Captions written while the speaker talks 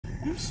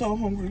I'm so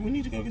hungry. We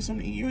need to go get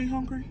something to eat. You ain't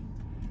hungry?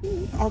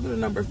 I'll do the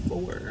number 4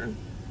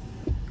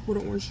 with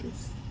the orange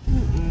juice.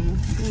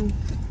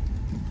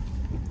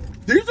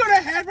 Did you throw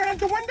that hat right out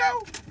the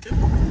window?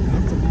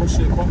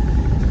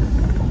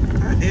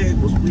 That egg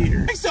was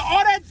weird. Thanks to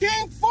all that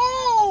dang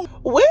food.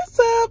 What's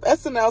up,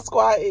 SNL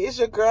squad? It is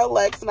your girl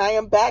Lex, and I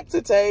am back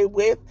today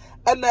with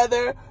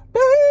another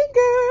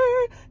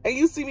banger. And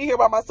you see me here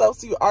by myself,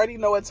 so you already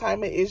know what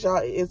time it is, y'all.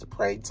 It is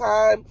prank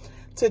time.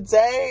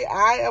 Today,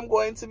 I am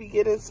going to be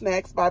getting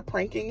snacks by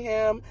pranking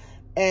him.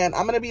 And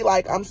I'm going to be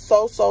like, I'm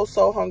so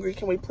hungry.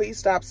 Can we please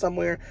stop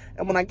somewhere?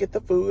 And when I get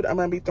the food, I'm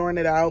going to be throwing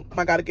it out.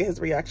 I got to get his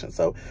reaction.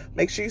 So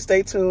make sure you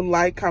stay tuned.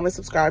 Like, comment,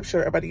 subscribe,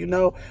 share everybody you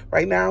know.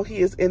 Right now, he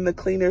is in the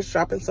cleaners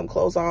dropping some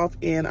clothes off.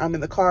 And I'm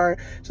in the car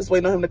just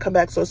waiting on him to come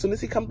back. So as soon as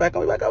he comes back,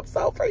 I'll be like, I'm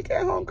so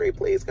freaking hungry.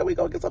 Please, can we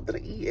go get something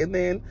to eat? And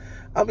then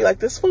I'll be like,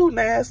 this food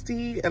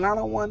nasty and I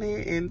don't want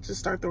it. And just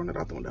start throwing it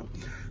out the window.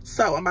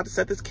 So I'm about to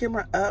set this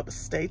camera up.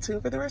 Stay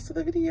tuned for the rest of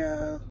the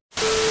video.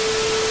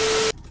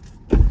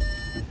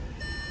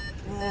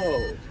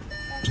 Oh,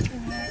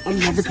 I'm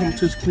never coming to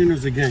his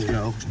cleaners again,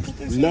 yo.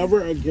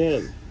 Never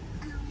again.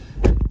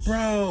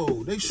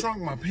 Bro, they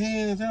shrunk my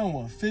pants. They don't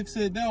want to fix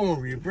it. They don't want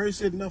to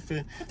reverse it,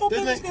 nothing. I thought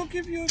they was going to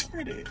give you a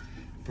credit.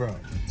 Bro,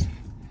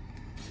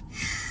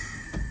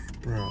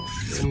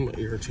 I'm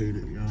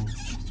irritated, yo.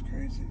 That's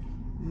crazy.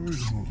 I'm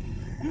really hungry,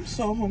 man. I'm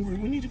so hungry.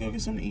 We need to go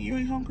get something to eat. You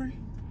ain't hungry?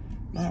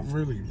 Not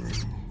really, bro.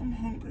 I'm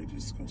hungry.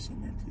 Just go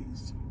somewhere,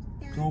 please.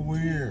 Go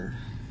where?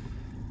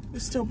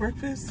 It's still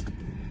breakfast?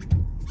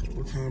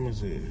 What time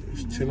is it?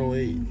 It's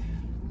 10:08.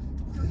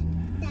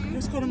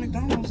 Let's go to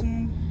McDonald's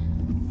and...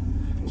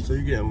 So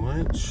you getting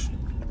lunch?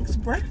 It's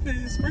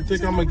breakfast. You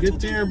think I'm going to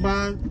get there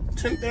by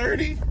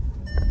 10:30?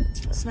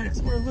 Snacks,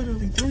 we're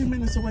literally 3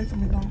 minutes away from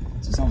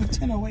McDonald's. It's only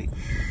 10:08.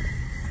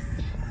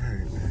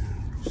 Alright, man.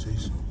 Say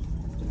so.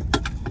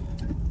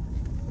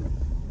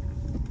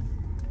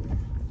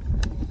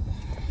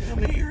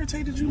 Damn, they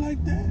irritated you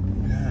like that?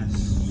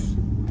 Yes.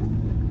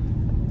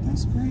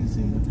 That's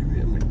crazy. You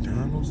at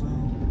McDonald's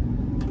now?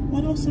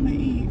 What else am I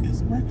eat?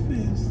 It's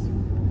breakfast.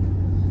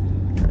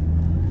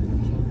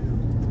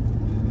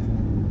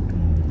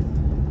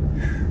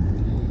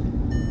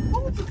 Why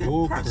would you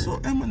get pretzel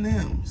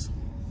M&M's?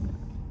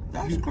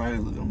 That's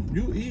crazy.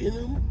 You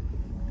eating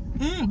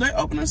them? They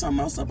opening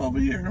something else up over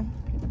here.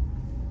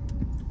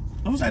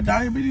 It was that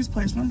diabetes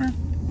place, remember?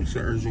 What's the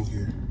urgent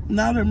care?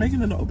 Now they're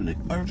making it open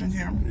urgent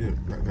care. Yeah,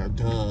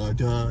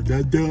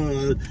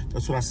 duh.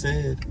 That's what I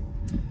said.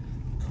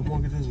 Come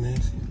on, get this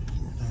nasty.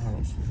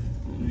 McDonald's.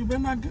 You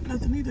better not get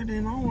nothing either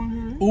then. I don't want to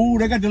hear it. Ooh,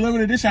 they got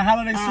delivered edition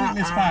holiday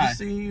sweetness pie.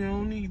 See, you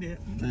don't need it.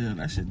 Yeah,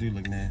 that shit do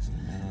look nasty,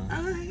 man.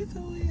 I hate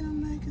the way I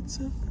make it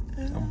to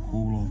forever. I'm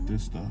cool off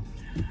this stuff.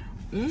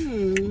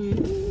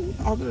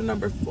 I'll do the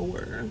number 4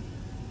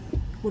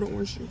 with the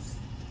orange juice.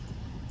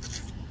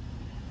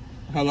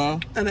 Hello?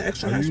 And an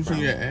extra hash brown.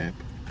 Are you using your app?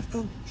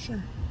 Oh,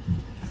 sure.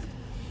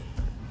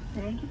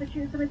 Thank you for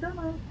choosing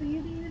McDonald's. Will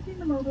you be using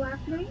the mobile app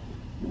today?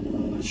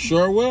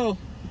 Sure will.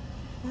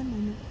 1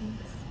 moment,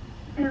 please.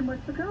 And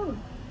what's the code?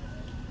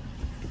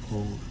 The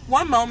code.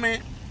 1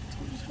 moment.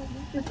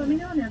 Just let me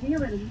know whenever you're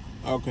ready.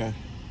 Okay.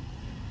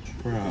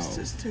 Bro. This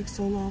just takes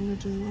so long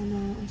to do. I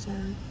know. I'm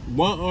sorry.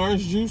 1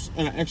 orange juice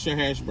and an extra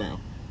hash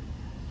brown.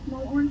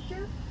 No orange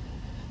juice?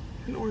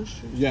 An orange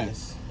juice.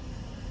 Yes.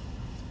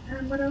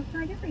 And what else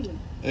can I get for you?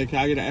 Hey, can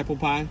I get an apple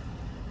pie?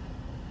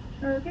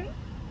 Okay.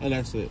 And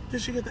that's it.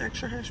 Did she get the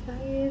extra hash brown?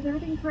 Is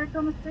everything correct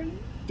on the screen?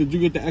 Did you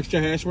get the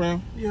extra hash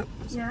brown? Yep.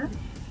 Yeah.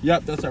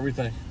 Yep, that's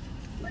everything.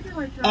 Would you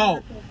like to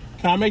Oh,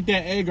 can I make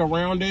that egg a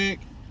round egg?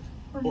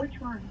 From which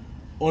one?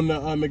 On the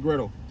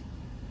McGriddle.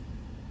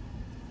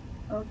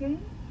 Okay.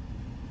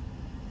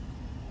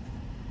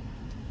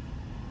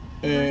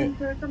 And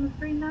Correct on the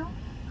screen now?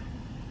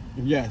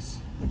 yes.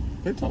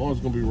 They told us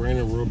it's gonna be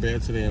raining real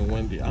bad today and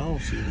windy. I don't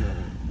see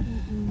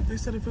nothing. They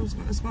said if it's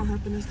gonna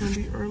happen, it's gonna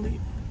be early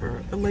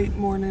or late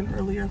morning,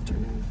 early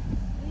afternoon.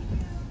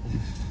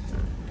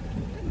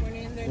 Good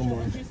morning. There's your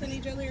orange juice. Any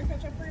jelly or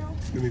ketchup for y'all?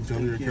 You need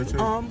jelly or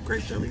ketchup?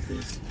 Grape jelly,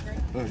 please.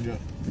 Yeah.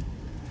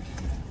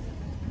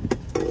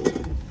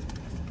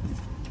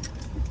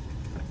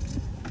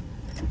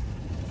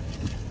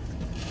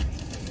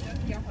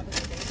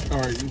 All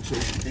right, you too.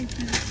 Thank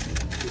you.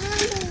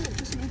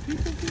 There's no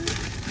people here.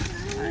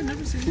 I ain't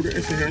never seen Who the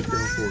extra hash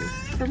brown for?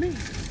 For me.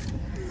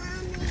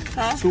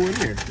 Huh? 2 in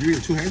there. You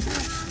need 2 hash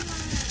browns?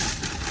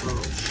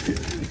 Oh, shit.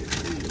 I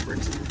need to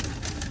break some.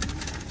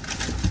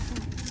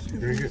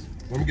 There you go.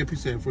 Let me get a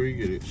piece of that before you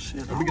get it.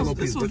 Shit, Let me get a little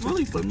this piece. was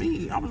really for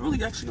me. I was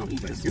really actually gonna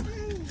eat this.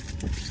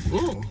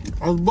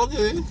 I was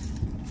bugging.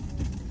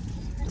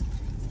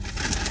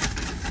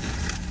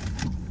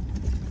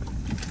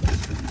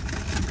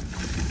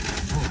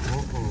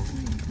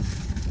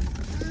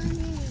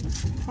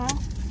 Huh?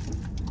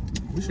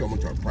 We should have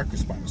went to our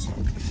breakfast spot or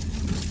something.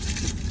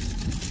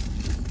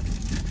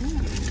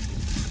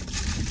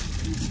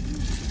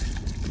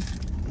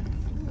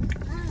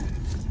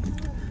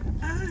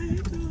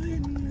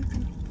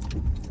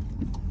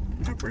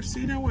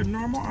 Proceeding with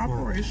normal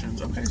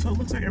operations. Okay, so it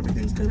looks like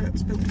everything's good at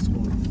Spilly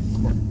School.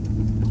 Come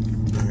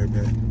on. All right,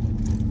 babe.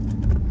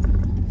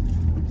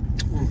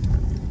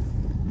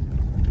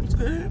 It's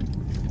good.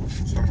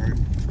 Sorry.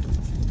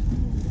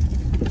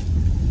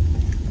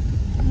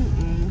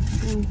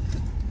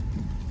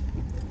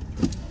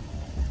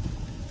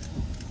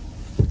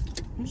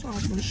 I'm sorry,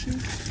 mushy.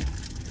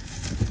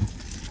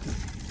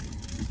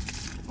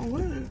 Oh,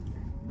 what?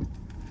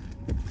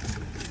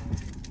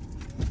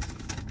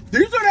 Did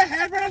you throw that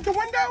head right out the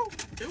window?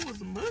 It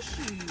was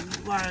mushy.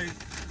 Like,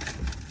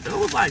 it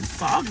was like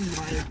soggy.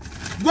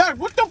 Like,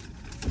 what the?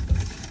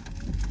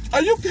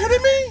 Are you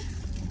kidding me?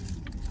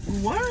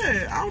 What?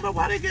 I don't know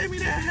why they gave me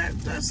that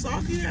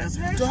soggy ass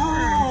hair.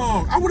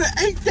 Dog, I would have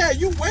ate that.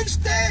 You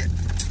waste that?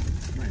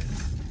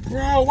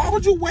 Bro, why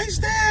would you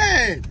waste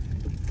that?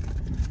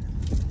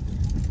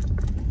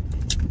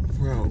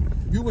 Bro,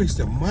 you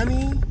wasted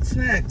money?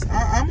 Snacks.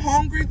 I'm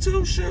hungry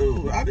too,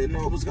 shoot. I didn't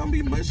know it was gonna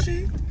be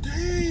mushy.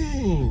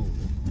 Dang.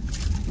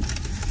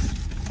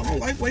 I don't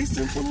like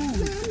wasting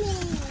food.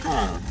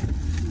 Huh.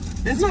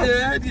 It's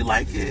good. You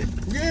like it?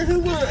 Yeah, he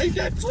would have ate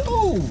that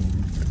too.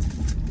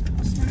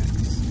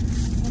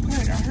 Snacks.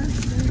 Okay, I heard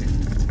you.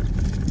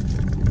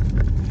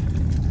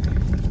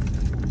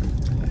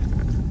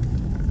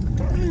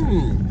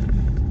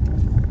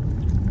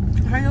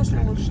 How your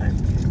sandwich shape?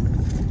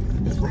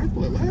 It's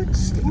regular,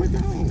 Lex. It's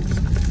McDonald's.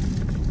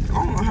 I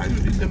don't know how you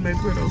eat them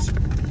McGriddles.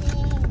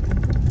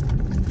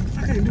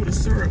 I can't do the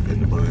syrup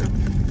in the bun.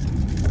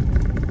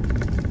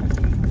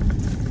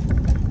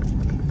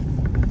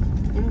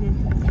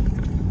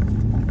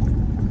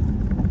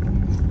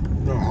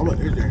 No, I'm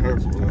gonna eat that hair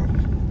for real.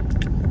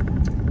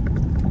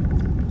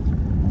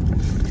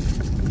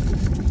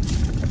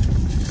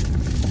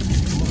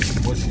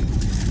 Mushy.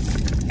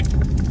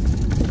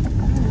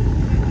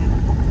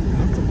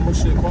 Nothing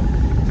mushy about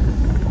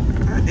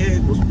it. That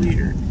egg was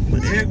weird.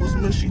 The egg was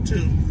mushy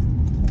too.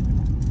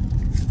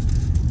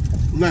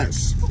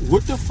 Les,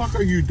 what the fuck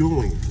are you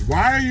doing?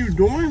 Why are you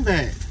doing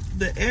that?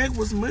 The egg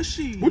was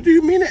mushy. What do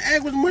you mean the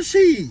egg was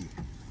mushy?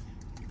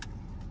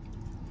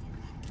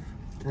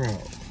 Bro.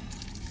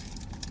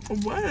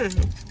 What?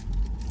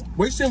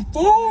 Wasting I'm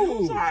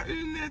food. not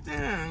eating that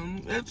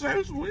down. That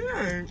tastes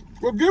weird.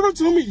 Well, give it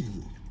to me.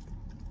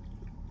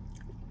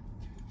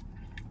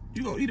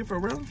 You gonna eat it for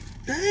real?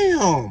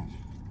 Damn.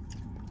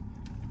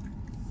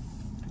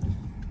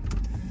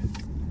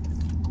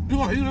 You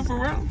gonna eat it for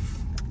real?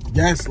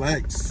 Yes,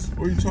 Lex.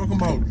 What are you talking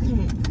about?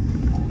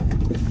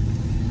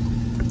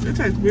 It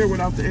tastes weird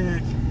without the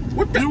egg.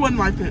 What the? You wouldn't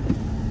like it.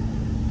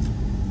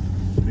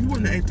 You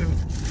wouldn't have ate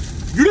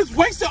that. You just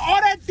wasted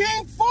all that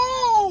dang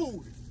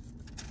food.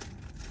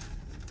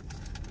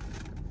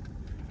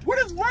 What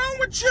is wrong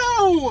with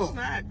you?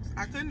 Snacks.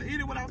 I couldn't eat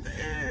it without the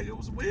egg. It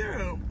was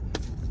weird.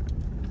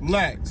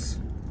 Lex,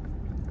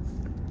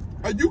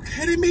 are you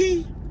kidding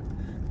me?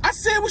 I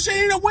said we should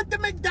eat it with the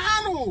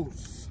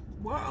McDonald's.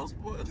 What else?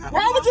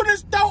 Why would you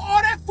just throw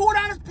all that food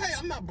out of plate?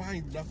 I'm not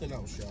buying you nothing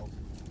else, yo.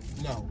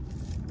 No.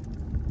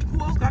 Who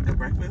else got good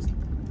breakfast?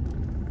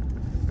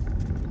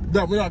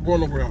 No, we're not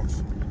going nowhere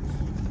else.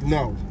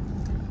 No.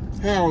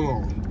 Hell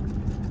no.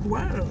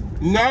 Wow.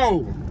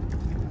 No.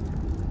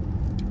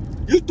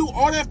 You threw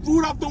all that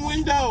food out the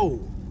window.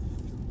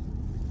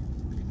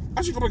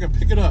 I should go back and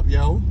pick it up,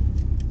 yo.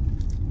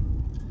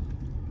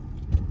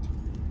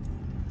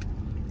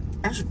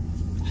 I should.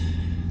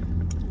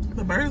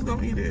 The bird's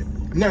gonna eat it.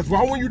 Nuts,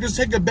 why wouldn't you just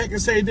take it back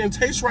and say it didn't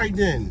taste right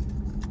then?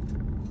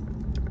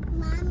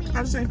 Mommy.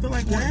 I just ain't feel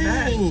like going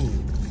back.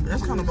 Dang.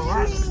 That's kind of a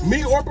lot.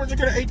 Me or Bridget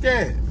could have ate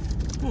that.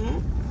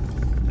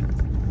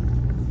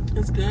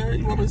 It's good.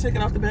 You want me to take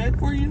it out the bag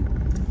for you?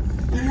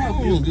 Let me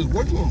help you. Just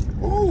what?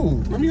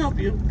 Oh, Let me help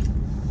you.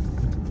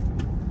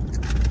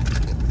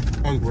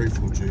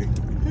 ungrateful, G.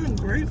 I'm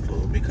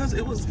grateful because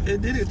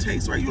it didn't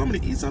taste right. You want me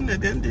to eat something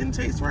that didn't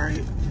taste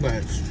right?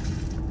 Lex,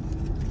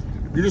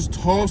 you just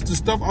tossed the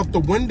stuff out the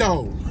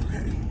window.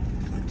 Okay.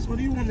 So what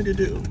do you want me to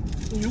do?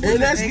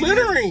 And that's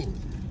littering.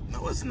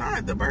 No, it's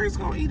not. The bird's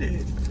gonna eat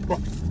it. But,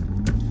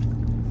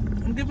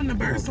 I'm giving the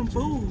bird some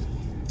food.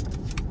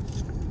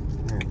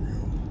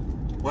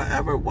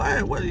 Whatever, what?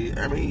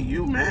 I mean,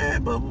 you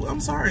mad, but I'm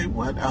sorry.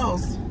 What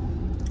else?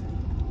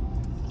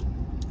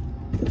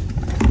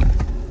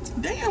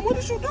 Damn, what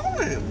is you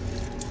doing?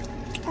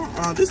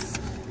 This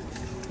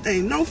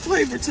ain't no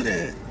flavor to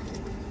that.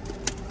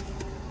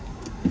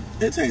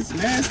 It tastes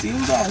nasty. It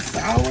was all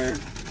sour.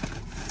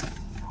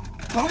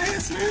 Go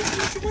ahead, Snap.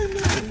 What you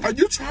waiting on? are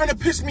you trying to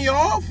piss me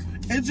off?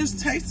 It just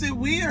tasted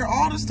weird.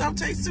 All the stuff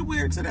tasted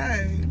weird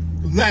today.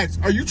 Lex,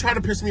 are you trying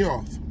to piss me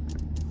off?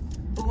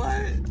 What?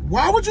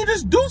 Why would you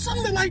just do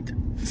something like that?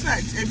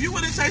 Snacks, if you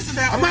would have tasted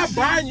that I'm not orange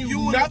buying juice, you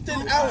would've nothing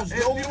threw else. up.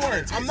 No If you more.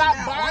 would've I'm tasted not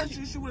that buying orange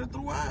juice, you would have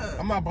threw up.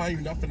 I'm not buying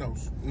you nothing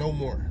else. No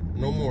more.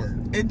 No more.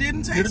 It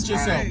didn't taste Get it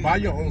yourself. right. Buy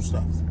your own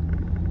stuff.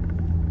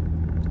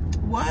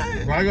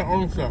 What? Buy your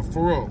own stuff,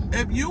 for real.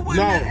 If you wouldn't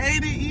No. have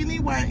ate it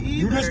one either.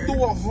 You just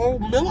threw a whole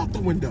meal out the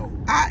window.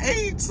 I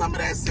ate some of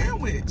that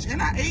sandwich,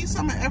 and I ate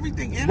some of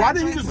everything in it. Why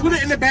didn't you just put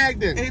it in the bag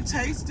then? It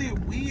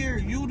tasted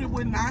weird. You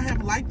would not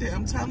have liked it.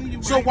 I'm telling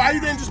you. So right why now.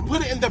 you didn't just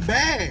put it in the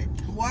bag?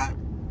 What?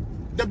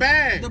 The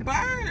bag. The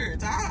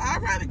birds. I'd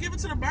rather give it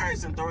to the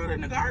birds than throw it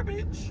in the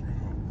garbage.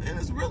 And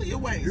it's really a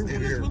waste. You're and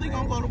weird, it's really bro.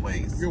 gonna go to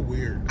waste. You're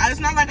weird. It's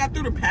not like I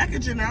threw the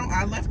packaging out.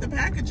 I left the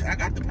package. I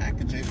got the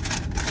packaging.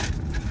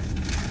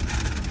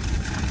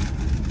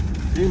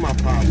 Give me my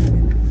pie.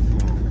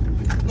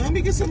 No. Let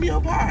me get some of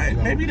your pie.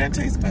 No. Maybe that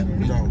tastes better.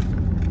 No.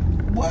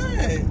 What?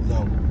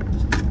 No.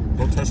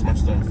 Don't touch my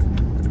stuff.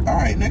 All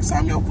right, next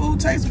time your food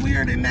tastes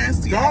weird and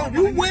nasty. No,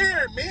 you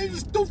weird, man. You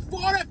just threw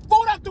all that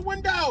food out the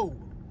window.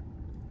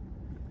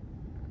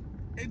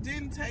 It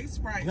didn't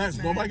taste right. Yes,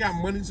 nobody got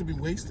money to be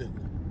wasting.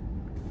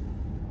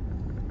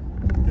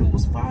 It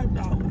was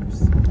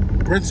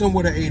 $5. Brenton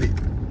would have ate it.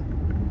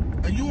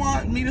 You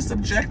want me to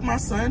subject my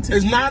son to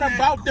It's eating not that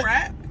about that.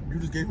 crap? You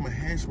just gave him a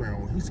hash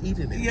brown. He's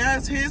eating it.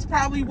 Yes, his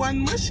probably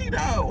wasn't mushy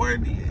though, or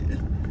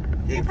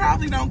he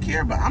probably don't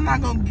care. But I'm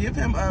not gonna give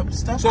him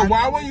stuff. So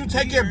why wouldn't you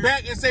take it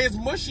back and say it's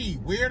mushy,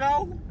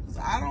 weirdo?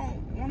 I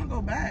don't want to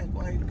go back.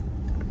 Like,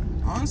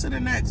 on to the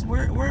next.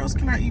 Where else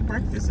can I eat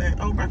breakfast at?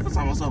 Oh, breakfast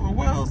almost over.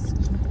 What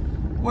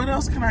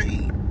else can I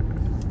eat?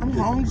 I'm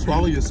hungry.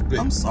 Swallow your spit.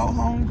 I'm so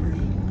hungry.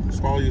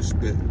 Swallow your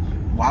spit.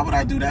 Why would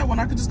I do that when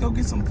I could just go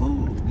get some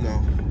food?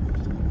 No.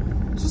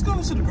 Just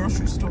go to the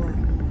grocery store.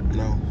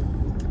 No.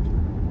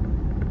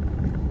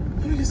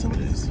 Let me get some of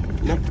this.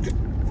 No.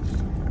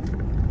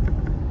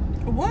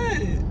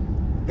 What?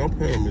 Don't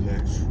play with me,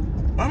 Lex.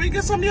 Let me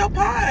get some of your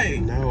pie.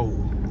 No.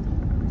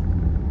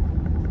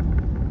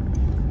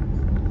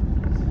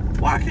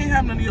 Why I can't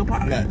have none of your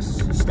pie?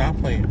 Lex, stop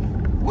playing.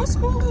 What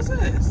school is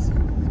this?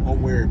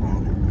 Don't worry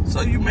about it.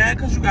 So you mad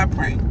because you got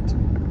pranked?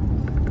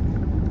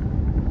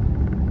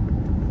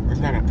 It's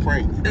not a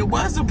prank. It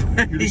was a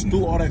prank. You just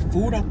threw all that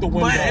food out the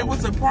window. But it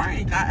was a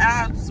prank.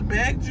 I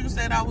begged you,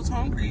 said I was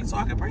hungry, so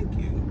I could prank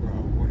you. Bro,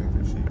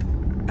 whatever, shit.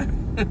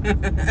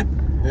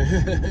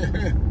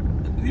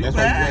 You That's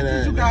bad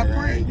because you got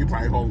pranked. You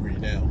probably hungry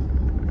now.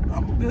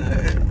 I'm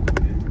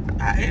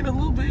good. I ate a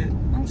little bit.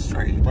 I'm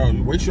straight. Bro,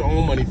 you waste your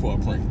own money for a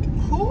prank.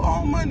 Who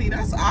own money?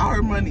 That's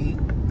our money.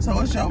 So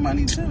it's your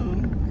money too.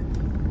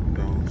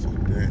 No,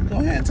 fuck that. Go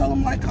ahead, tell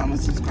them like,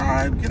 comment,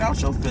 subscribe, get out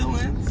your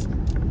feelings.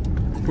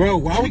 Bro,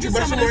 why would you get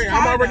mess some with of me? this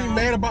I'm pie already now.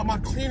 mad about my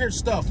cleaner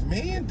stuff,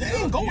 man.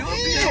 Damn, go You'll be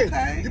ahead.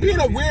 okay. You're being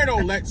a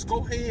weirdo, Lex.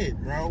 Go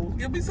ahead, bro.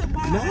 Give me some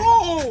pie.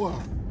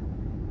 No.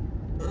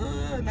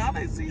 Now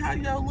they see how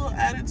your little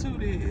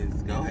attitude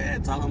is. Go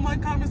ahead, tell them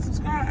like, comment,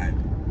 subscribe.